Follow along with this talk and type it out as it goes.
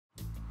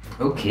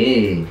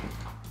Okay.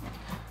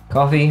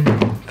 Coffee,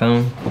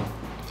 phone,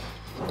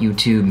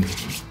 YouTube.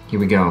 Here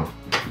we go.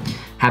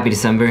 Happy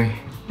December.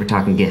 We're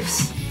talking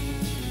gifts.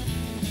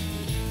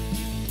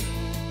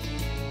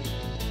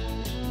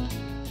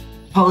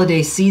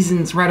 Holiday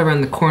season's right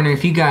around the corner.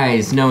 If you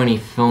guys know any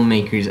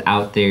filmmakers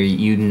out there,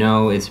 you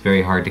know it's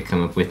very hard to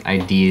come up with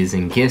ideas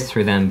and gifts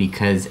for them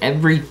because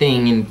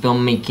everything in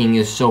filmmaking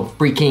is so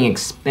freaking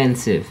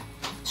expensive.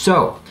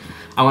 So,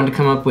 I wanted to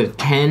come up with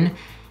 10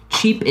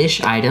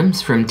 cheap-ish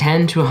items from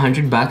 10 to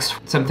 100 bucks.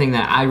 Something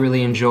that I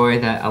really enjoy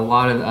that a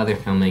lot of other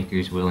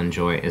filmmakers will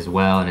enjoy as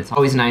well. And it's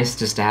always nice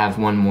just to have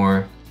one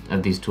more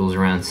of these tools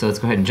around. So let's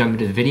go ahead and jump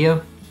into the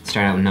video.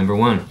 Start out with number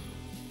 1.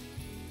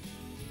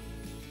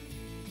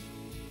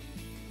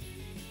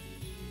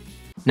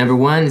 Number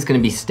 1 is going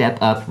to be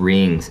step-up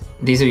rings.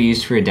 These are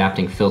used for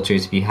adapting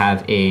filters. If you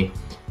have a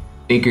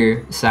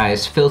bigger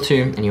sized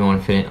filter and you want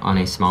to fit it on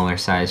a smaller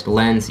sized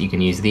lens, you can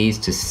use these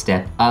to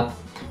step up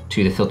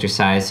to the filter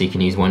size, so you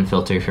can use one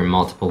filter for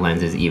multiple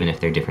lenses even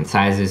if they're different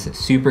sizes.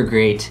 Super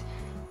great.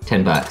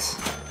 10 bucks.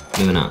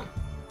 Moving on.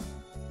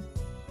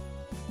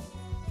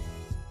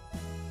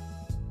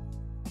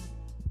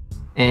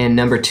 And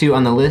number 2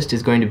 on the list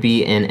is going to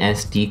be an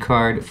SD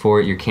card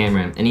for your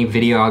camera. Any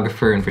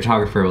videographer and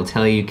photographer will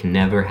tell you can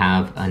never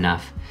have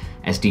enough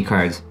SD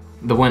cards.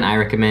 The one I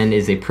recommend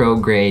is a pro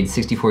grade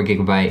 64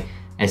 gigabyte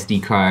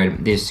SD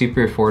card. They're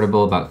super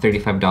affordable, about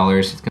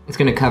 $35. It's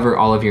going to cover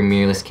all of your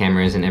mirrorless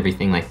cameras and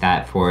everything like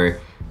that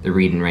for the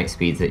read and write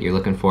speeds that you're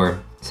looking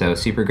for. So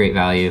super great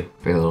value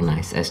for a little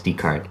nice SD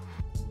card.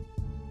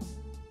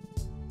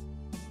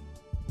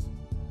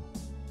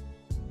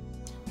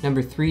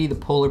 Number 3, the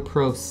Polar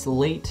Pro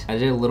Slate. I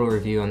did a little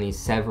review on these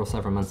several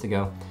months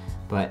ago,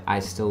 but I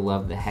still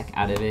love the heck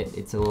out of it.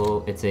 It's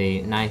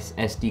a nice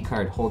SD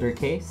card holder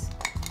case.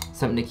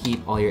 Something to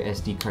keep all your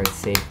SD cards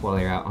safe while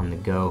you're out on the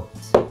go.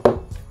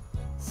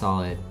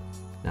 Solid,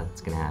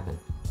 nothing's gonna happen.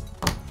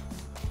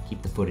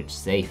 Keep the footage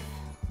safe,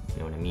 you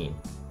know what I mean.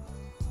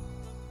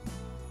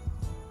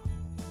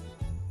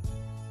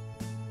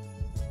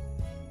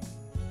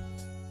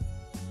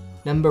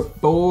 Number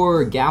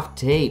 4, gaff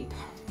tape.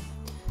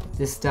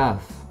 This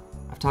stuff,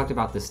 I've talked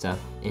about this stuff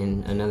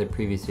in another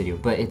previous video,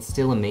 but it's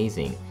still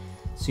amazing.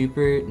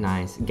 Super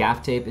nice.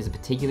 Gaff tape is a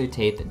particular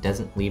tape that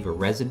doesn't leave a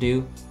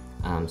residue.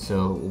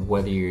 So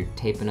whether you're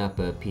taping up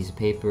a piece of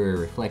paper, a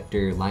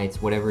reflector,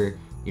 lights, whatever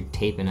you're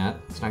taping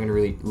up, it's not gonna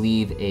really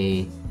leave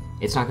a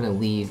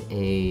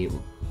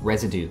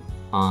residue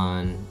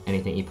on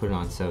anything you put it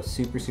on. So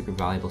super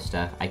valuable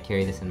stuff. I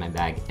carry this in my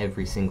bag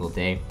every single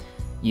day.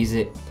 Use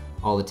it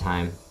all the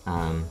time.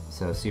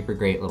 So super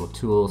great little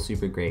tool,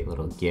 super great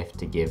little gift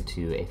to give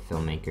to a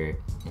filmmaker.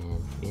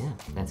 And yeah,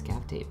 that's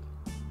gaff tape.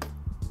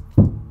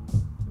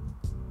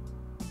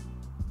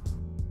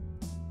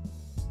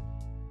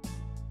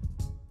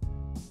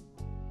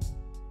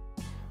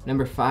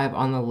 Number 5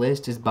 on the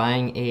list is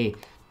buying a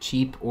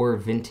cheap or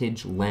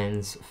vintage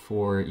lens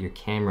for your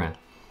camera.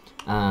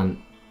 I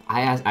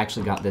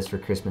actually got this for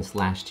Christmas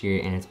last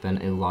year and it's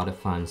been a lot of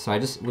fun. So I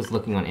just was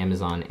looking on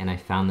Amazon and I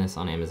found this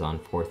on Amazon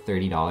for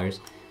 $30.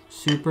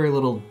 Super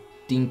little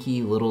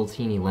dinky little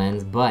teeny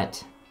lens,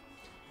 but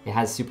it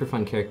has super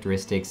fun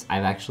characteristics.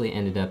 I've actually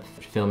ended up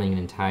filming an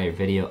entire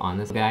video on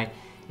this guy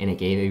and it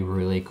gave a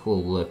really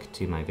cool look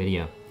to my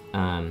video.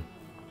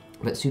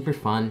 But super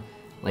fun,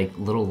 like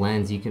little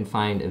lens. You can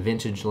find a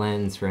vintage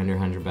lens for under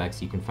 100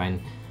 bucks. You can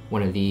find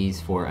one of these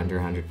for under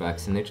 100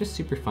 bucks, and they're just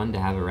super fun to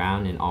have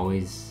around and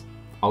always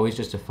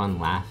just a fun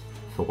laugh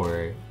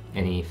for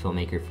any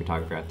filmmaker,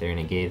 photographer out there, and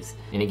it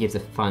gives a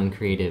fun,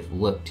 creative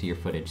look to your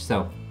footage.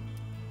 So,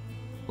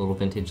 little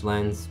vintage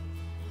lens,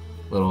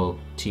 little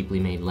cheaply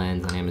made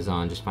lens on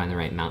Amazon. Just find the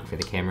right mount for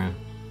the camera.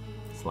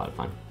 It's a lot of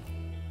fun.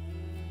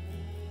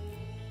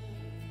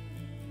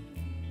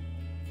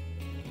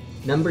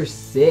 Number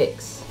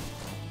 6,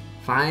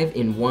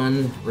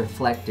 5-in-1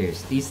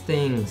 reflectors. These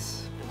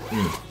things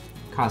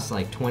cost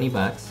like 20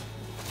 bucks.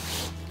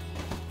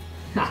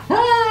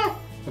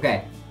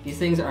 Okay, these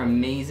things are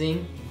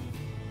amazing.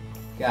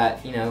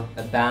 Got, you know,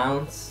 a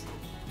bounce,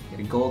 got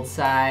a gold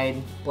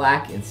side,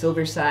 black and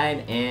silver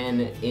side,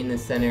 and in the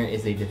center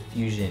is a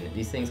diffusion.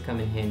 These things come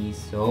in handy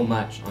so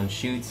much on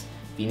shoots.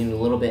 If you need a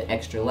little bit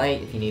extra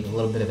light, if you need a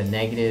little bit of a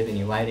negative in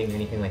your lighting or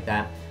anything like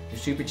that, they're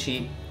super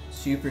cheap,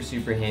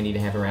 super handy to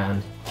have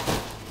around.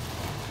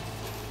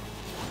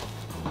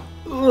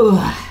 Ooh.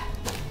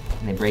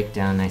 And they break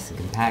down nice and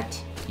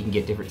compact. You can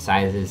get different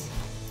sizes.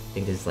 I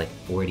think this is like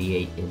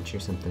 48 inch or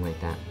something like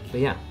that. But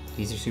yeah,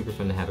 these are super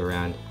fun to have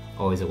around.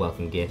 Always a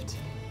welcome gift.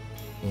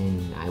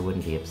 And I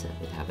wouldn't be upset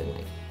with having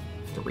like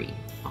 3,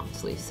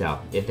 honestly. So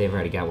if they've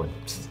already got one,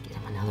 just get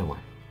them another one.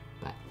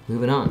 But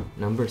moving on,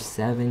 number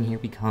 7, here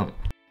we come.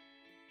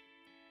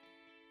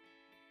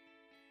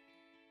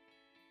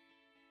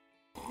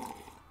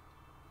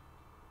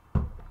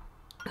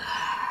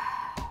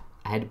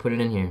 I had to put it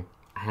in here.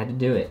 I had to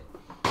do it.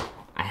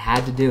 I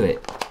had to do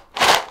it.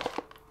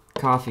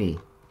 Coffee.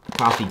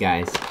 Coffee,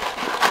 guys.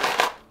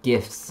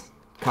 Gifts.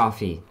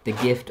 Coffee. The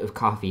gift of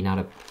coffee, not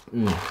a...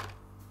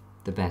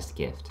 the best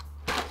gift.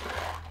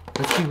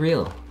 let's be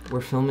real. We're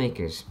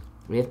filmmakers.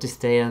 We have to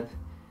stay up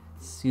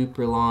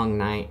super long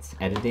nights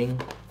editing.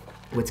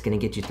 What's gonna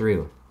get you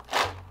through?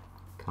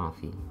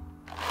 Coffee.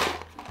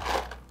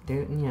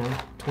 You know,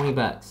 20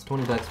 bucks.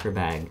 20 bucks for a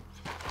bag.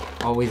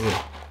 Always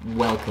a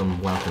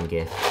welcome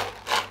gift.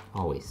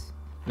 Always.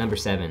 Number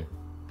 7,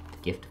 the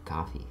gift of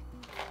coffee.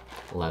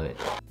 Love it.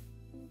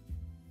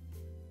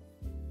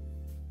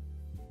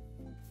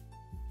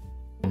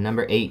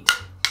 Number 8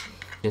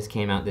 just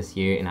came out this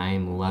year and I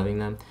am loving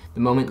them.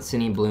 The Moment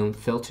Cine Bloom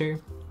filter.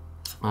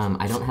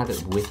 I don't have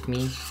it with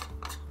me,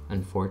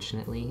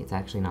 unfortunately. It's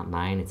actually not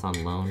mine, it's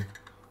on loan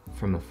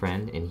from a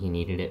friend and he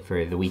needed it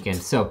for the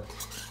weekend. So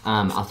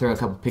I'll throw a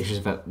couple pictures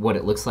of what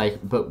it looks like,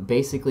 but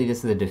basically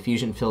this is a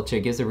diffusion filter.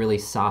 It gives a really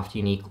soft,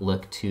 unique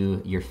look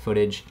to your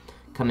footage,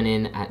 coming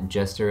in at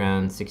just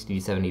around $60 to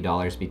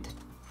 $70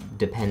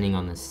 depending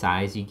on the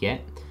size you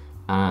get.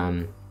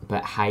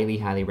 But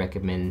highly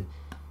recommend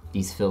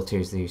these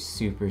filters. They're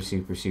super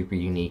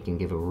unique and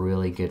give a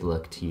really good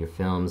look to your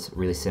films,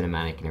 really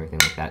cinematic and everything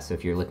like that. So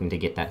if you're looking to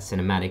get that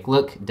cinematic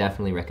look,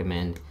 definitely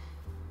recommend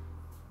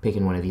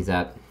picking one of these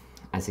up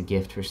as a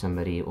gift for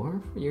somebody or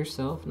for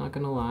yourself. Not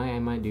gonna lie, I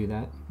might do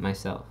that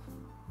myself.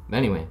 But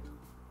anyway,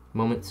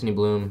 Moment Cine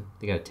Bloom,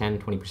 they got a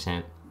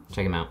 10-20%.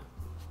 Check them out.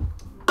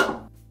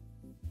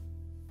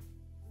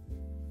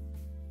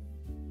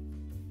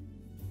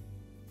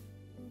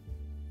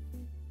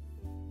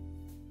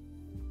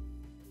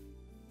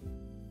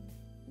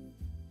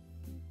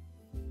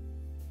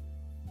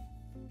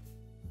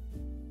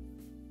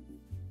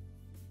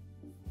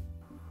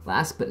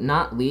 Last but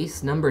not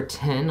least, number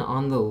 10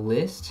 on the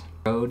list,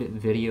 Rode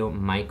Video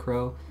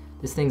Micro.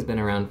 This thing's been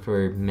around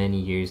for many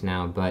years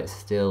now, but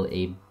still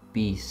a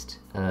beast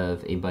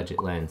of a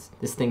budget lens.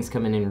 This thing's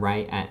coming in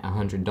right at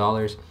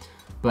 $100,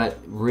 but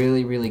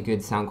really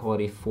good sound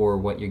quality for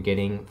what you're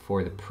getting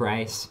for the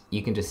price.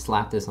 You can just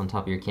slap this on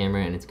top of your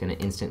camera and it's gonna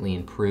instantly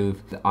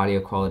improve the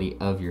audio quality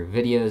of your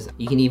videos.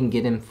 You can even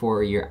get them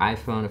for your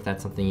iPhone if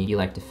that's something you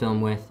like to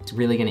film with. It's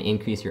really gonna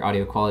increase your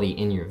audio quality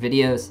in your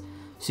videos.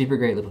 Super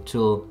great little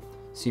tool,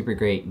 super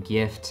great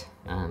gift.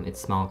 It's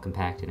small,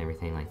 compact, and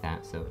everything like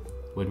that, so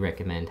would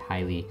recommend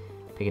highly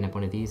picking up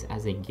one of these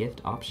as a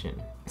gift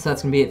option. So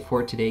that's gonna be it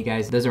for today,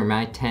 guys. Those are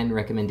my 10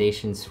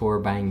 recommendations for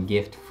buying a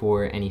gift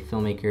for any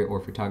filmmaker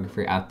or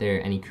photographer out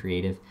there, any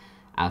creative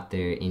out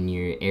there in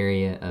your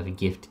area of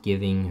gift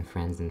giving,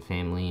 friends and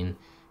family, and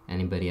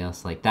anybody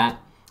else like that.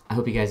 I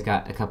hope you guys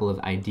got a couple of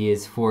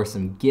ideas for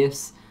some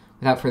gifts.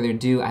 Without further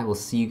ado, I will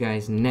see you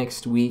guys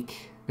next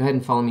week. Go ahead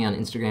and follow me on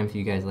Instagram if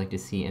you guys like to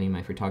see any of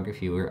my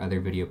photography or other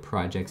video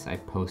projects. I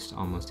post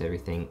almost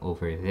everything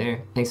over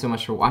there. Thanks so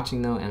much for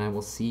watching though, and I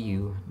will see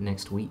you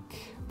next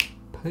week.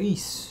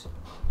 Peace.